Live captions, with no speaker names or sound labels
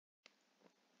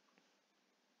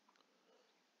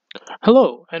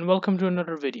Hello and welcome to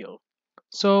another video.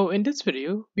 So in this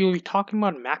video, we will be talking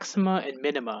about maxima and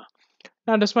minima.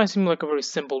 Now this might seem like a very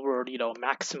simple word,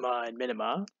 maxima and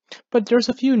minima, but there's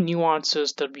a few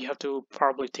nuances that we have to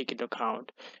probably take into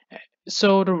account.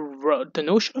 So the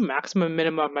notion of maxima and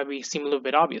minima might seem a little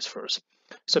bit obvious first.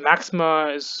 So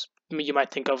maxima is, you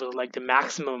might think of as like the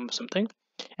maximum of something,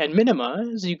 and minima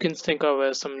is you can think of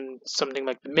as something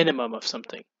like the minimum of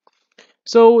something.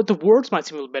 So the words might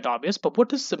seem a little bit obvious, but what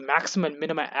does the maxima and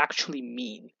minima actually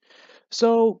mean?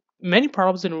 So many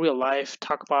problems in real life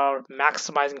talk about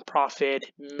maximizing profit,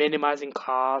 minimizing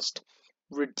cost,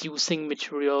 reducing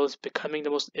materials, becoming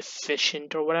the most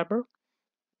efficient or whatever.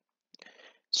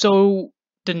 So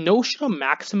the notion of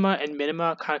maxima and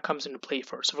minima kind of comes into play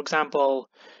first. So for example,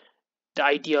 the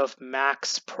idea of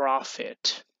max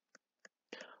profit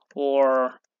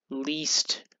or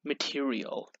least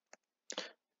material.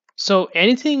 So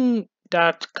anything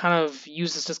that kind of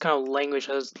uses this kind of language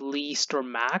as least or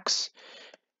max,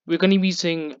 we're going to be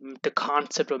using the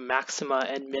concept of maxima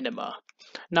and minima.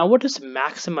 Now, what does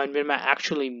maxima and minima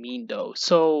actually mean though?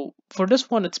 So for this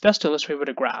one, it's best to illustrate with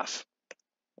a graph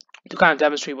to kind of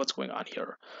demonstrate what's going on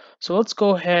here. So let's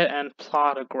go ahead and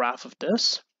plot a graph of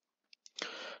this.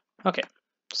 Okay,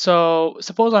 so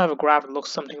suppose I have a graph that looks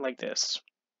something like this.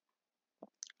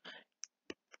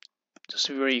 Just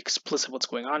to be very explicit what's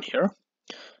going on here.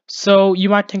 So you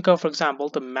might think of, for example,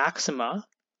 the maxima.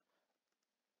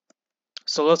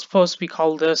 So let's suppose we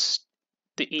call this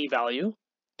the A value.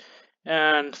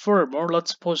 And furthermore,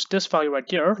 let's suppose this value right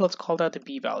here, let's call that the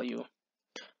B value.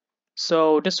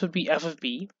 So this would be f of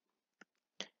B,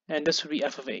 and this would be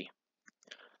f of A.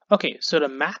 Okay, so the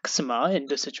maxima in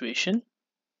this situation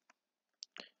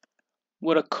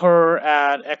would occur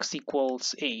at x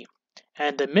equals A,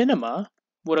 and the minima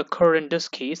would occur in this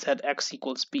case at x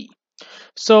equals B.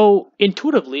 So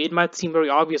intuitively, it might seem very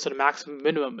obvious what the maximum and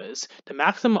minimum is. The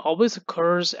maximum always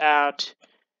occurs at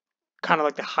kind of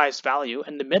like the highest value,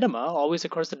 and the minima always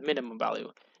occurs at the minimum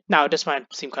value. Now, this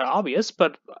might seem kind of obvious,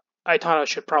 but I thought I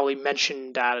should probably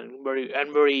mention that and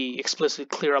very explicitly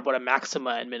clear up what a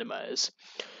maxima and minima is.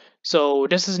 So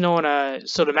this is known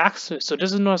as so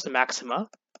this is known as the maxima,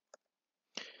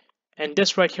 and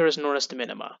this right here is known as the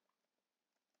minima.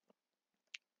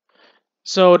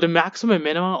 So the maximum and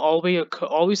minima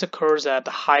always occurs at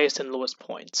the highest and lowest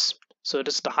points. So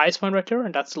this is the highest point right here,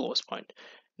 and that's the lowest point.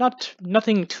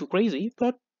 Nothing too crazy,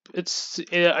 but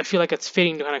I feel like it's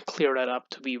fitting to kind of clear that up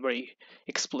to be very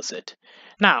explicit.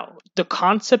 Now, the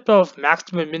concept of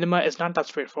maximum and minima is not that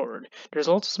straightforward. There's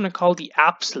also something called the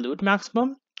absolute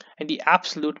maximum and the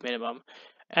absolute minimum.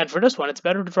 And for this one, it's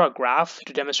better to draw a graph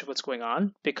to demonstrate what's going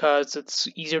on because it's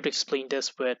easier to explain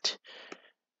this with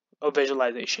a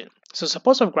visualization. So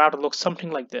suppose I've graph that looks something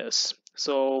like this.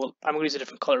 So I'm going to use a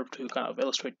different color to kind of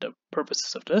illustrate the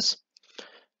purposes of this.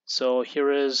 So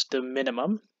here is the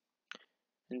minimum.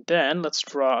 And then let's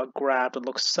draw a graph that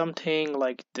looks something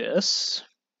like this.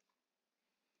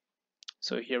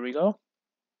 So here we go.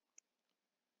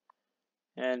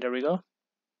 And there we go.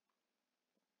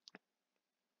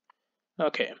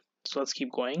 Okay, so let's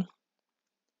keep going.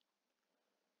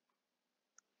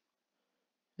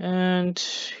 And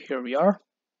here we are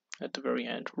at the very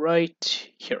end, right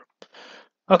here.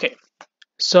 Okay,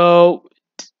 so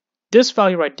this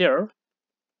value right there.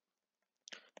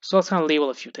 So let's kind of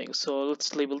label a few things. So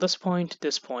let's label this point,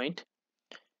 this point,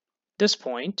 this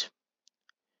point,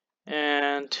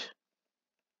 and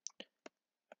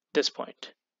this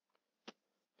point.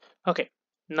 Okay,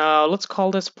 now let's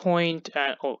call this point,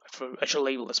 I should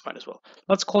label this point as well.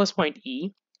 Let's call this point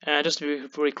E, and just to be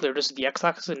very clear, this is the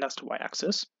x-axis and that's the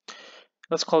y-axis.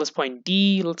 Let's call this point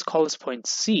D, let's call this point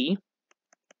C,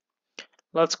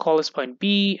 let's call this point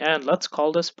B, and let's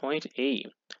call this point A.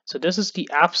 So this is the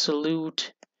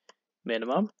absolute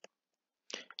minimum.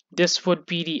 This would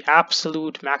be the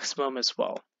absolute maximum as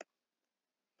well.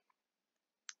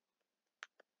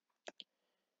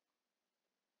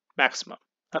 Maximum.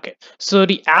 Okay, so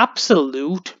the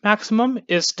absolute maximum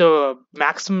is the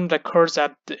maximum that occurs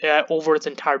at over its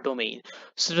entire domain.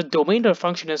 So the domain of the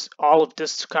function is all of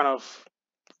this kind of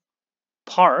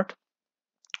part.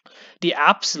 The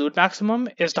absolute maximum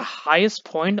is the highest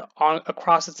point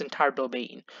across its entire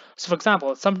domain. So for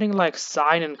example, something like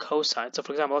sine and cosine. So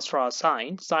for example, let's draw a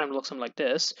sine. Sine would look something like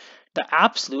this. The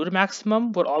absolute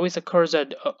maximum would always occur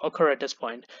at this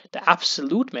point. The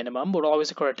absolute minimum would always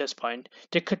occur at this point.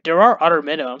 There are other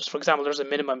minimums. For example, there's a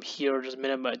minimum here,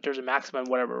 there's a maximum,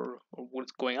 whatever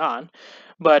what's going on.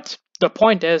 But the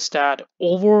point is that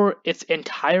over its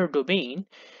entire domain,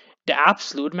 the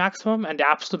absolute maximum and the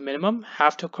absolute minimum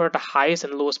have to occur at the highest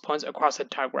and lowest points across the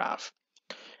entire graph.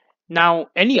 Now,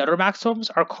 any other maximums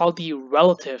are called the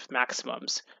relative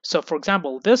maximums. So for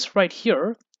example, this right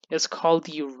here is called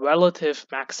the relative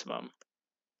maximum.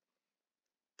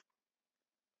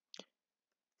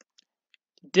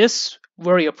 This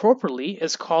very appropriately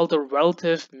is called the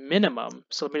relative minimum.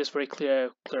 So let me just very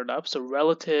clear it up. So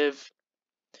relative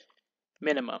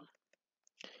minimum.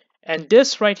 And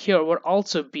this right here would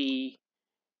also be,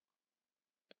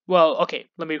 well, okay,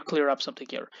 let me clear up something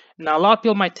here. Now, a lot of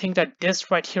people might think that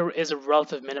this right here is a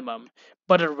relative minimum,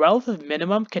 but a relative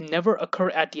minimum can never occur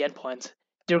at the endpoints.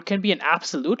 There can be an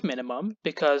absolute minimum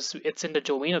because it's in the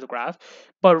domain of the graph,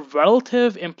 but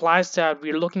relative implies that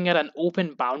we're looking at an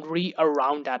open boundary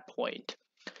around that point.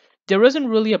 There isn't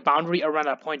really a boundary around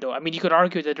that point though. I mean, you could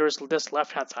argue that there's this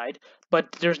left-hand side,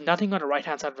 but there's nothing on the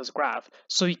right-hand side of this graph.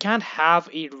 So you can't have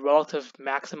a relative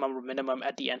maximum or minimum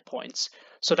at the endpoints.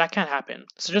 So that can't happen.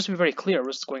 So just to be very clear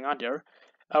what's going on there,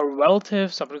 a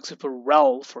relative, so I'm going to for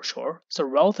rel for sure. So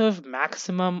relative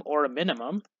maximum or a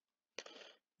minimum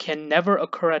can never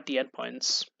occur at the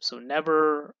endpoints. So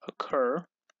never occur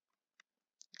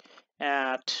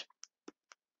at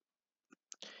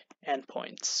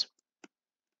endpoints.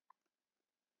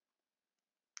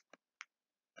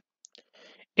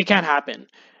 It can't happen.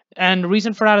 And the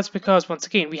reason for that is because, once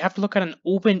again, we have to look at an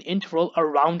open interval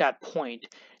around that point.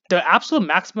 The absolute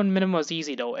maximum and minimum is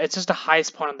easy though. It's just the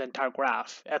highest point on the entire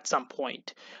graph at some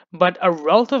point. But a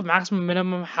relative maximum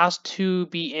minimum has to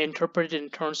be interpreted in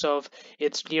terms of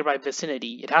its nearby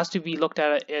vicinity. It has to be looked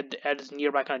at its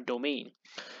nearby kind of domain.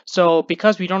 So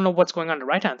because we don't know what's going on the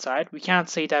right hand side, we can't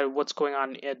say that what's going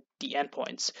on at the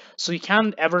endpoints. So you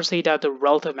can't ever say that the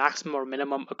relative maximum or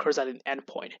minimum occurs at an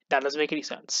endpoint. That doesn't make any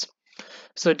sense.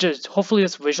 So just hopefully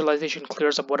this visualization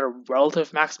clears up what a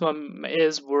relative maximum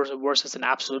is versus an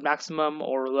absolute maximum,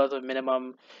 or relative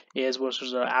minimum is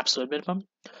versus an absolute minimum.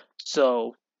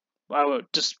 So I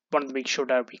just wanted to make sure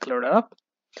that we cleared that up.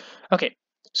 Okay,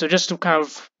 so just to kind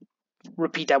of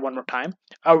repeat that one more time,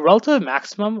 a relative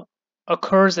maximum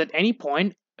occurs at any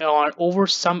point on over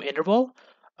some interval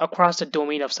across the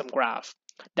domain of some graph.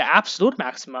 The absolute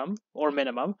maximum or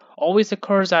minimum always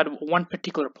occurs at one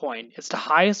particular point. It's the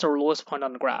highest or lowest point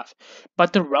on the graph.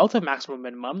 But the relative maximum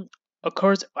minimum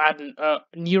occurs at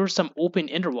near some open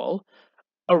interval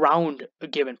around a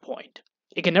given point.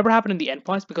 It can never happen in the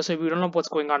endpoints because we don't know what's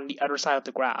going on the other side of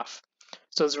the graph.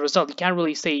 So as a result, you can't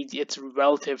really say it's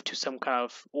relative to some kind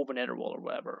of open interval or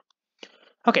whatever.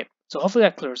 Okay, so hopefully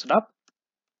that clears it up.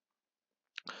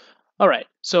 All right,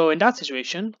 so in that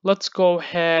situation, let's go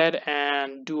ahead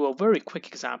and do a very quick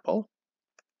example.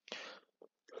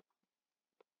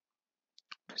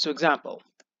 So example.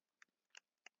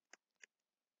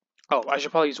 Oh, I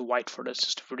should probably use white for this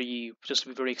just to be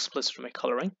very explicit with my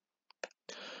coloring.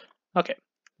 Okay,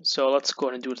 so let's go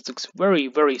ahead and do this very,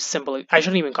 very simple. I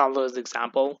shouldn't even call this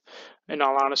example in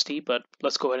all honesty, but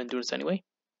let's go ahead and do this anyway.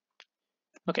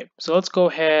 Okay, so let's go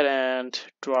ahead and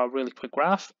draw a really quick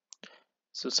graph.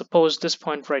 So suppose this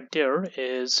point right there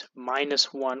is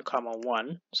 -1,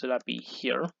 1, so that'd be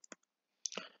here.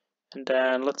 And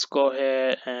then let's go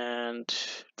ahead and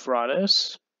draw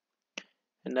this.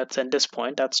 And that's at this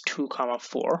point, that's 2,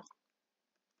 4.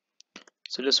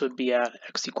 So this would be at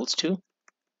x equals 2.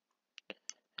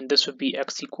 And this would be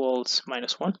x equals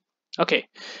 -1. Okay,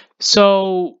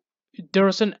 so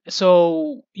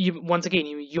once again,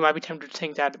 you might be tempted to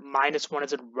think that -1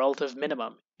 is a relative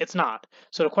minimum. It's not.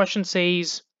 So the question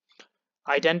says,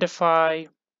 identify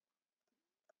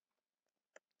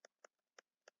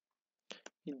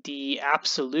the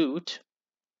absolute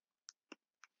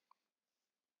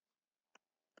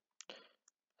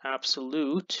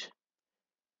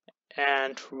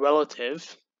and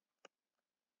relative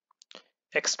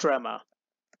extrema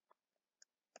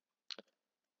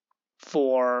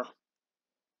for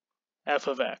f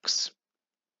of x.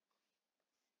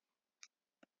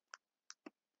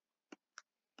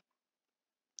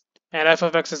 And f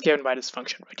of x is given by this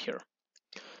function right here.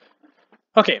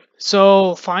 Okay,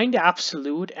 so find the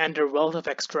absolute and the relative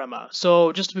extrema.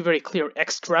 So just to be very clear,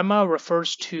 extrema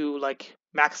refers to like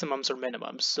maximums or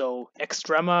minimums. So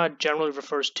extrema generally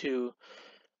refers to,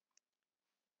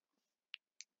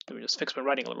 let me just fix my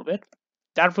writing a little bit.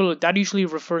 That usually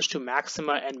refers to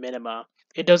maxima and minima.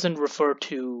 It doesn't refer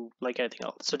to like anything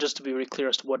else. So just to be very clear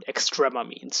as to what extrema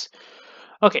means.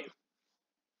 Okay,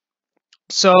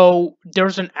 so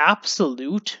there's an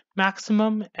absolute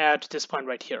maximum at this point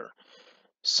right here.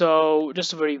 So just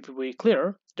to be very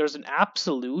clear, there's an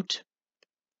absolute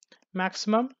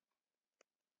maximum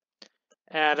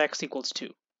at x equals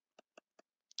 2.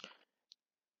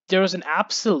 There is an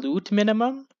absolute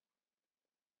minimum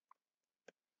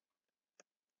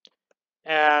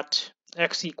at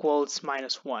x equals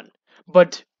 -1.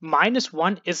 But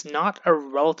 -1 is not a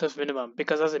relative minimum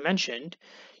because, as I mentioned,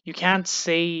 you can't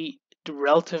say the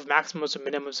relative maximums or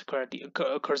minimums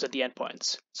occurs at the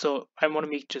endpoints. So I want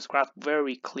to make this graph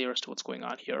very clear as to what's going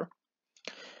on here.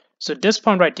 So this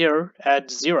point right there at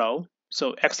 0,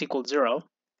 so x equals 0.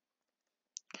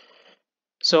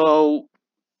 So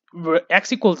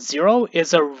x equals 0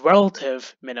 is a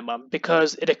relative minimum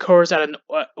because it occurs at an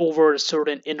over a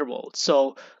certain interval.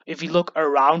 So if you look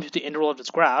around the interval of this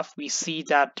graph, we see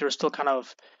that there's still kind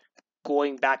of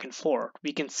going back and forth.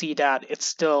 We can see that it's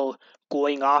still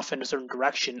going off in a certain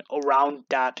direction around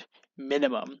that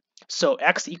minimum. So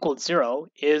x equals 0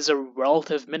 is a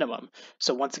relative minimum.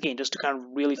 So once again, just to kind of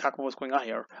really talk about what's going on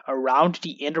here, around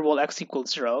the interval x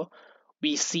equals 0,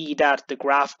 we see that the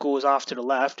graph goes off to the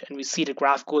left and we see the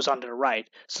graph goes on to the right.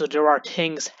 So there are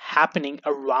things happening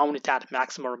around that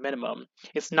maximum or minimum.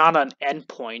 It's not an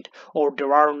endpoint, or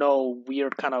there are no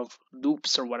weird kind of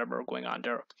loops or whatever going on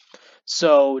there.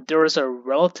 So there is a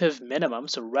relative minimum,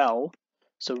 so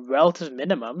relative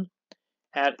minimum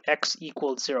at x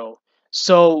equals 0.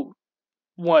 So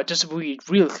just to be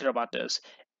really clear about this,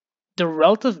 the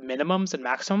relative minimums and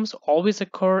maximums always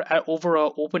occur at over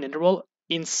an open interval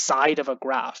inside of a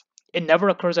graph. It never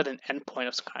occurs at an endpoint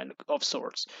of some kind of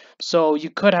sorts. So you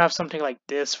could have something like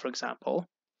this, for example.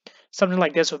 Something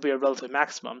like this would be a relative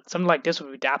maximum. Something like this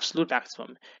would be the absolute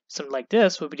maximum. Something like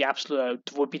this would be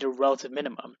the relative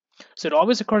minimum. So it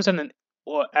always occurs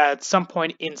at some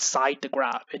point inside the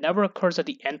graph. It never occurs at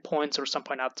the endpoints or some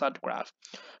point outside the graph.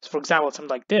 So for example, something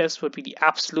like this would be the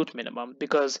absolute minimum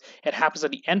because it happens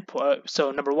at the endpoint.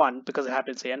 So number one, because it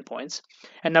happens at the endpoints,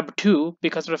 and number two,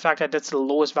 because of the fact that that's the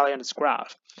lowest value on this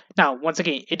graph. Now, once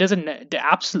again, the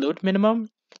absolute minimum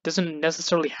doesn't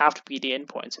necessarily have to be the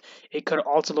endpoints. It could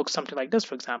also look something like this,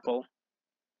 for example.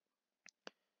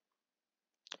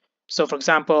 So for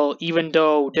example, even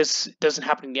though this doesn't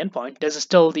happen in the endpoint, this is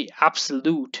still the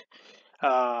absolute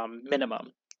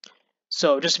minimum.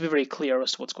 So just to be very clear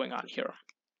as to what's going on here.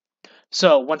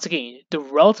 So once again, the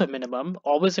relative minimum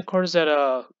always occurs at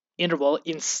a interval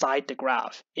inside the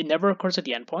graph. It never occurs at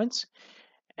the endpoints,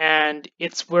 and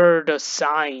it's where the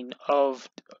sign of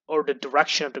or the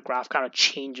direction of the graph kind of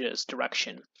changes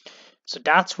direction. So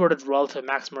that's where the relative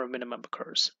maximum or minimum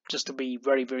occurs, just to be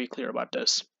very, very clear about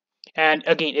this. And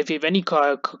again, if you have any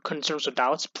concerns or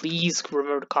doubts, please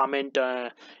remember to comment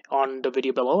on the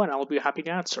video below and I will be happy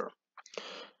to answer.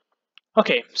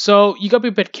 Okay, so you gotta be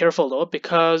a bit careful though,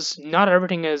 because not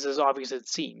everything is as obvious as it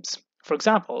seems. For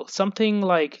example, something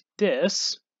like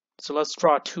this. So let's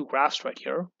draw two graphs right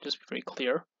here, just be very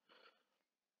clear.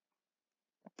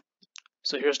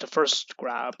 So here's the first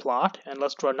graph plot, and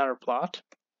let's draw another plot.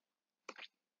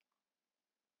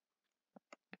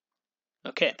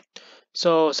 Okay,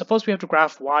 so suppose we have to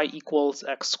graph y equals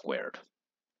x squared.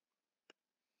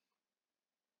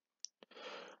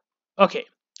 Okay,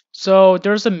 so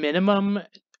there's a minimum,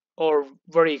 or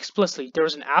very explicitly,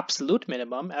 there's an absolute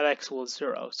minimum at x equals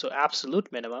 0. So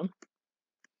absolute minimum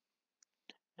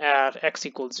at x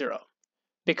equals 0,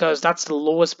 because that's the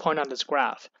lowest point on this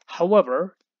graph.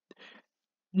 However,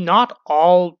 not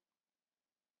all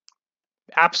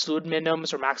absolute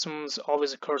minimums or maximums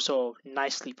always occur so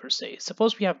nicely per se.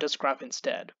 Suppose we have this graph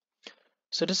instead.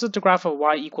 So this is the graph of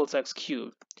y equals x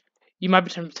cubed. You might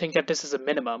be tempted to think that this is a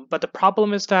minimum, but the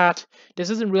problem is that this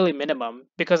isn't really minimum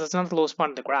because it's not the lowest point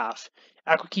in the graph.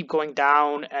 I could keep going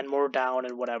down and more down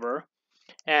and whatever,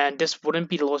 and this wouldn't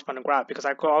be the lowest point in the graph because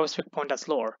I could always pick a point that's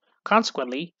lower.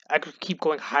 Consequently, I could keep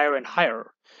going higher and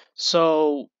higher.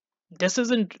 So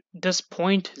this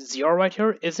point 0 right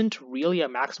here isn't really a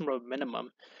maximum or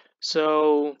minimum.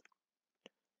 So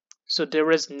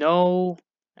there is no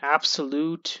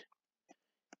absolute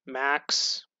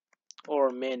max or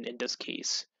min in this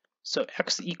case. So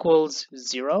x equals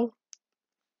 0,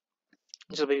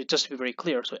 just to be very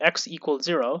clear, so x equals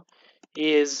 0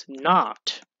 is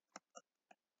not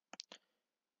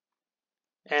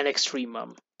an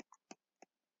extremum.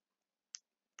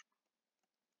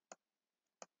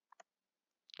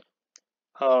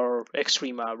 Or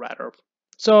extrema rather.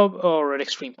 So, or an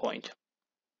extreme point.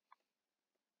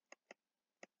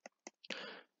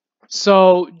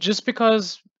 So just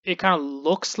because it kind of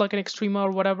looks like an extrema or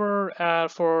whatever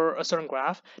for a certain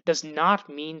graph does not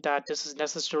mean that this is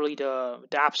necessarily the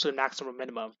absolute maximum or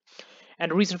minimum.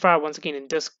 And the reason for that, once again, in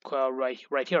this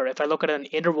right here, if I look at an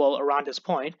interval around this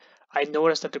point, I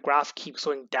notice that the graph keeps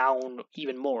going down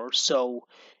even more. So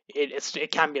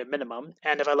it can be a minimum.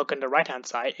 And if I look on the right hand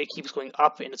side, it keeps going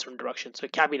up in a certain direction. So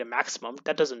it can't be the maximum.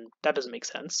 That doesn't make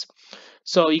sense.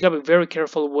 So you gotta be very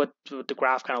careful what the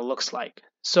graph kind of looks like.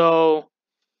 So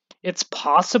It's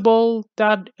possible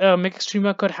that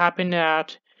Extrema could happen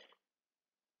at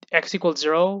x equals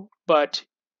 0, but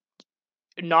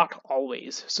not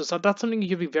always. So that's something you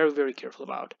have to be very, very careful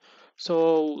about.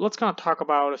 So let's kind of talk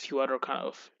about a few other kind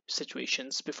of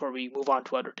situations before we move on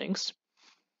to other things.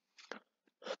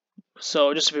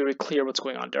 So just to be very clear what's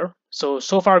going on there. So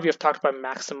far we have talked about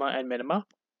maxima and minima.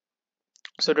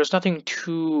 So there's nothing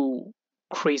too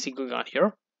crazy going on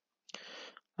here.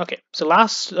 Okay, so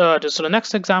so the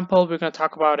next example we're going to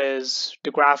talk about is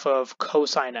the graph of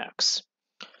cosine x.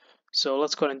 So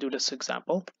let's go ahead and do this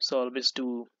example. So let's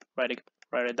write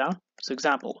it down. So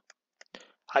example,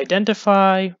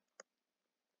 identify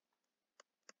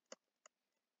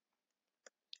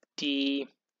the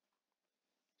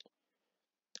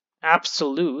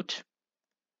absolute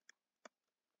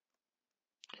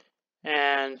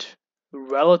and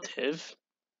relative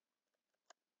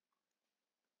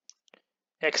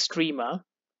extrema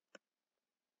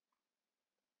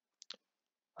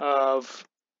of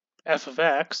f of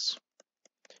x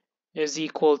is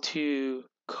equal to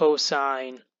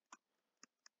cosine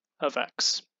of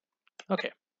x.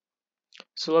 Okay,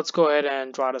 so let's go ahead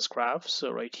and draw this graph.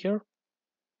 So right here.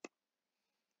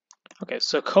 Okay,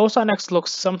 so cosine x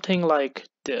looks something like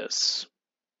this,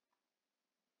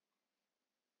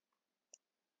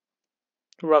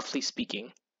 roughly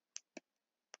speaking.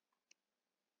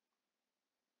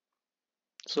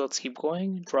 So let's keep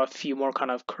going, draw a few more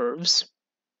kind of curves.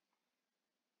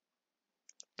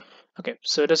 Okay,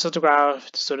 so this is the graph,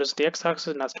 so this is the x-axis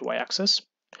and that's the y-axis.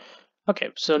 Okay,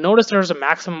 so notice there's a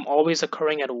maximum always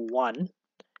occurring at 1.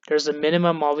 There's a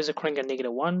minimum always occurring at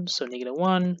 -1, so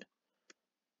 -1,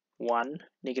 1,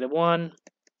 -1,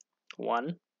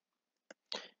 1,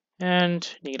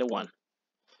 and -1.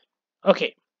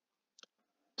 Okay,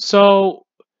 so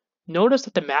notice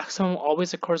that the maximum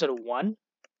always occurs at 1,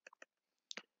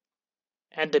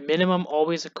 and the minimum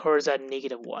always occurs at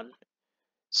 -1.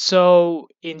 So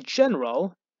in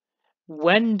general,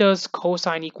 when does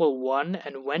cosine equal 1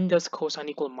 and when does cosine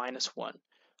equal -1?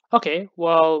 Okay,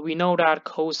 well, we know that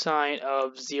cosine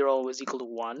of 0 is equal to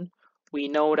 1. We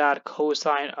know that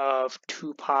cosine of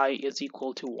 2 pi is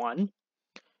equal to 1.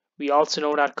 We also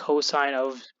know that cosine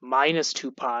of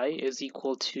 -2 pi is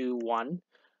equal to 1.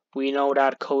 We know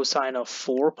that cosine of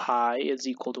 4 pi is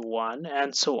equal to 1,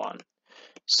 and so on.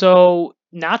 So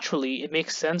naturally, it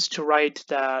makes sense to write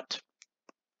that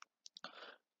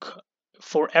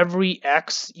for every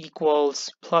x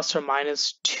equals plus or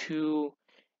minus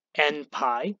 2n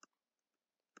pi,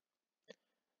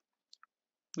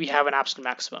 we have an absolute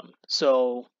maximum.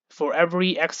 So for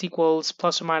every x equals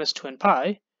plus or minus 2n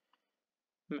pi,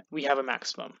 we have a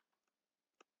maximum.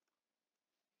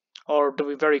 Or to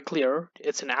be very clear,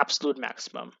 it's an absolute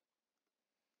maximum.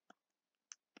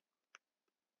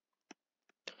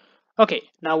 Okay,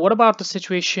 now what about the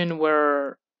situation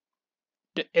where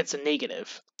it's a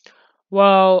negative?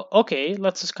 Well, okay,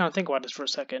 let's just kind of think about this for a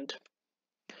second.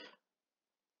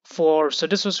 So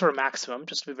this was for a maximum,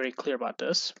 just to be very clear about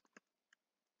this.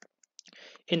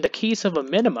 In the case of a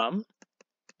minimum,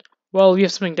 well, we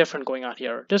have something different going on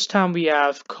here. This time we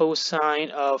have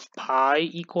cosine of pi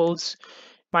equals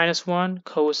 -1,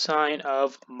 cosine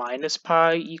of minus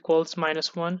pi equals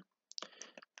 -1,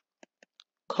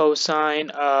 cosine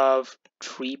of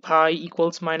 3 pi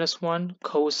equals -1,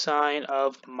 cosine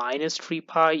of -3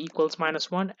 pi equals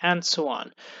 -1, and so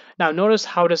on. Now notice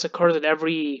how this occurs at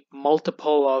every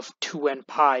multiple of 2n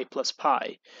pi plus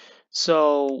pi.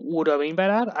 So what do I mean by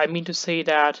that? I mean to say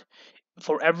that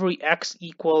for every x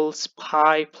equals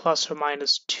pi plus or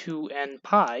minus 2n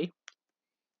pi,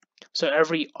 so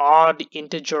every odd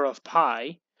integer of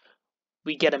pi,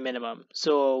 we get a minimum.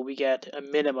 So we get a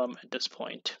minimum at this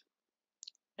point,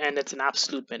 and it's an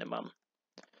absolute minimum.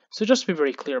 So just to be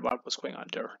very clear about what's going on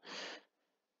there.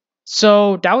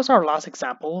 So that was our last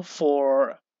example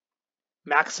for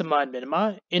maxima and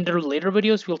minima. In the later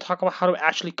videos, we'll talk about how to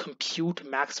actually compute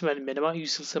maxima and minima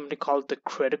using something called the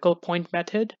critical point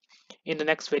method in the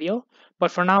next video.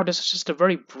 But for now, this is just a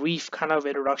very brief kind of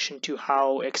introduction to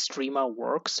how Extrema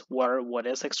works, what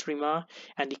is Extrema,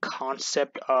 and the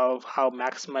concept of how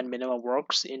maxima and minima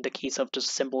works in the case of just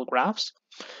simple graphs.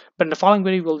 But in the following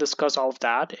video, we'll discuss all of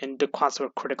that and the concept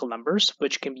of critical numbers,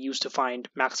 which can be used to find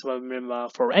maxima and minima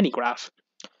for any graph.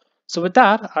 So with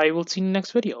that, I will see you in the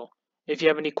next video. If you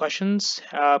have any questions,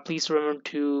 please remember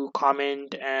to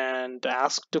comment and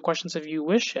ask the questions if you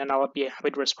wish, and I'll be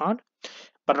happy to respond.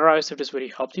 But otherwise, if this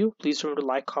video helped you, please remember to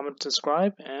like, comment,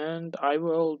 subscribe, and I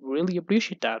will really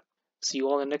appreciate that. See you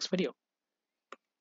all in the next video.